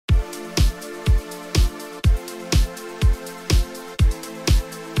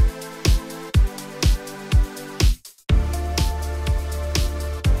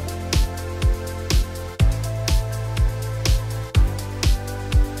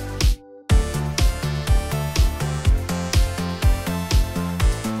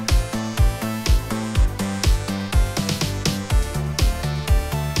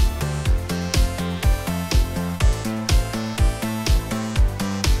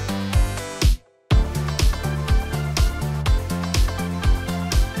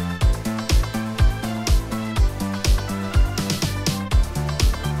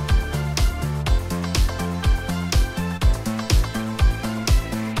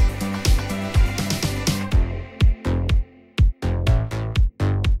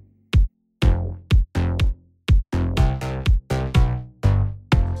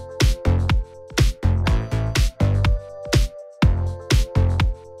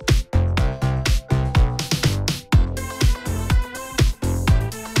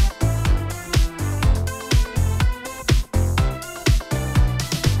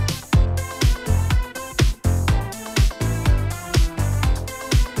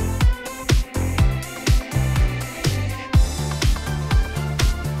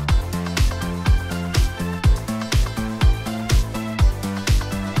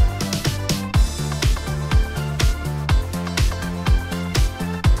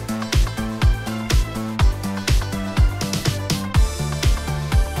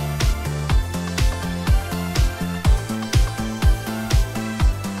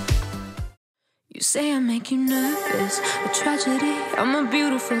make you nervous. A tragedy, I'm a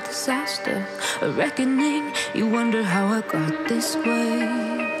beautiful disaster. A reckoning, you wonder how I got this way.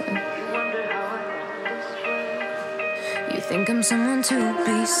 You think I'm someone to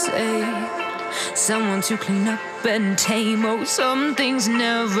be saved, someone to clean up and tame. Oh, some things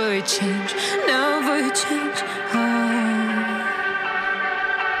never change, never change.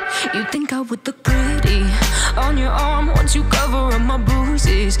 You think I would look pretty on your arm once you cover up my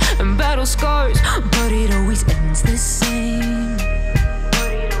bruises and battle scars, but it always ends the same.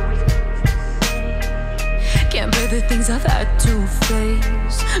 Can't bear the things I've had to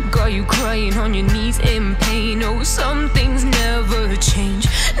face. Got you crying on your knees in pain. Oh, some things never change,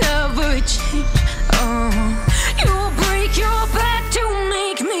 never change. You'll break your back to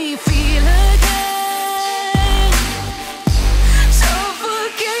make me feel again.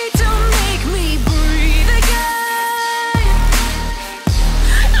 Suffocate to make me breathe again.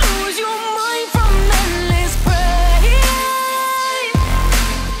 Lose your mind from endless pain.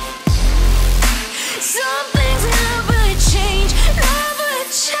 Some things never change, never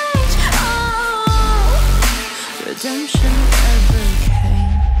change. Redemption never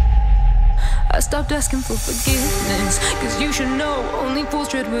came. I stopped asking for forgiveness, cause you should know only fools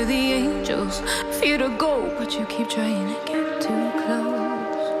tread where the angels fear to go, but you keep trying to get too close.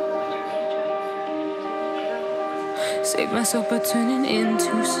 Save myself by turning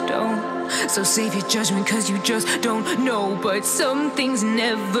into stone. So save your judgment cause you just don't know. But some things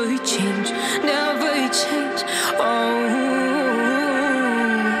never change, never change.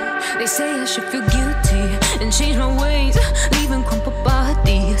 They say I should feel guilty and change my ways, leaving crumpled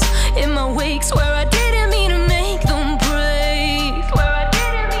bodies in my wake. Swear I didn't mean to make them break, swear I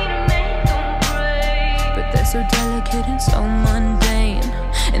didn't mean to make them break. But they're so delicate and so mundane,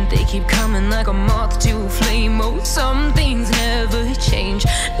 and they keep coming like a moth to a flame. Oh, some things never change,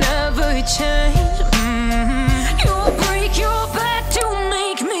 never change. You'll break your back to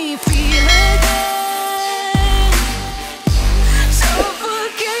make me feel again.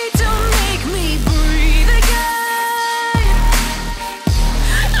 Suffocate to make me breathe again.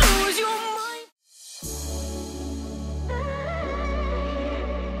 Lose your mind.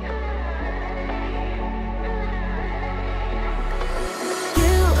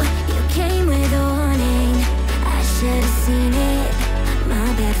 You came with a warning. I should have seen it. My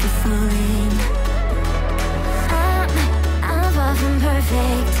bad for falling. I'm far from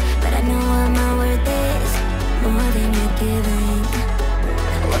perfect, but I know what my worth is, more than you're giving.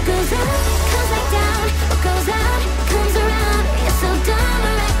 What goes up comes back down. What goes out comes around. You're so dumb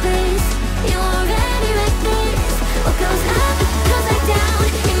or reckless. You already reckless. What goes up comes back down,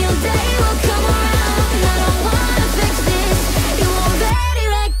 and your day will come around. And I don't wanna fix this. You already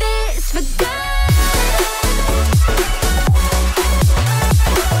like this. Forgot.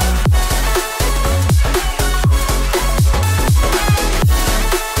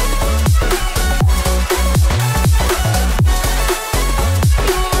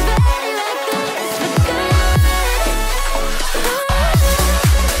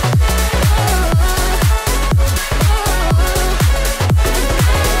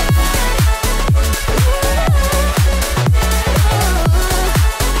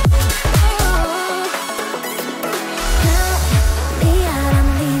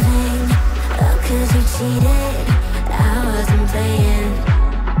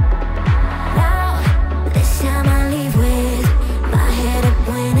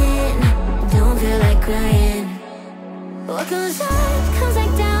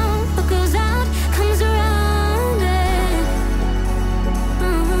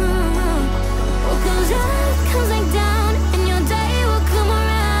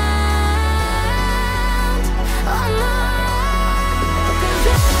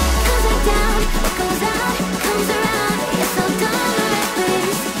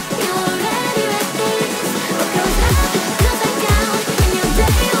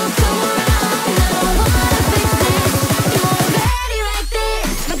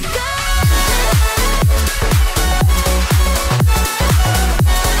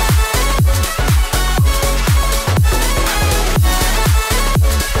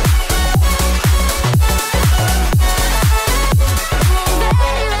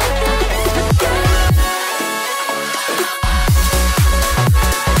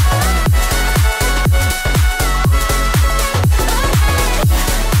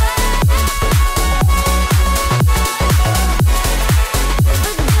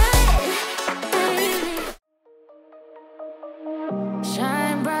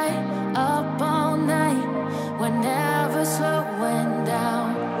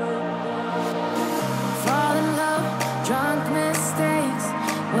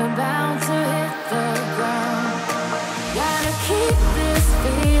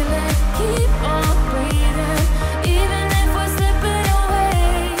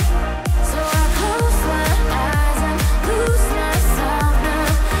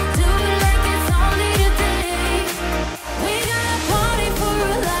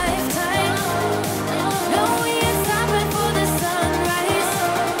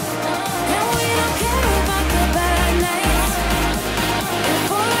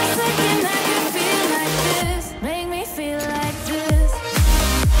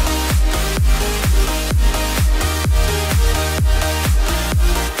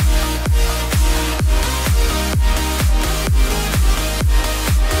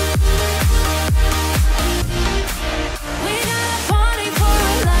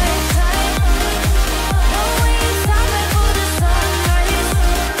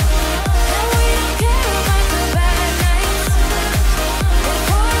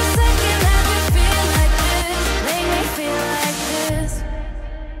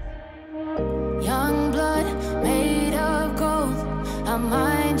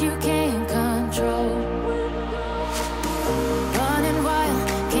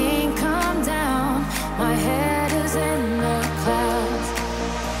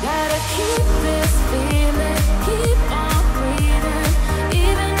 keep it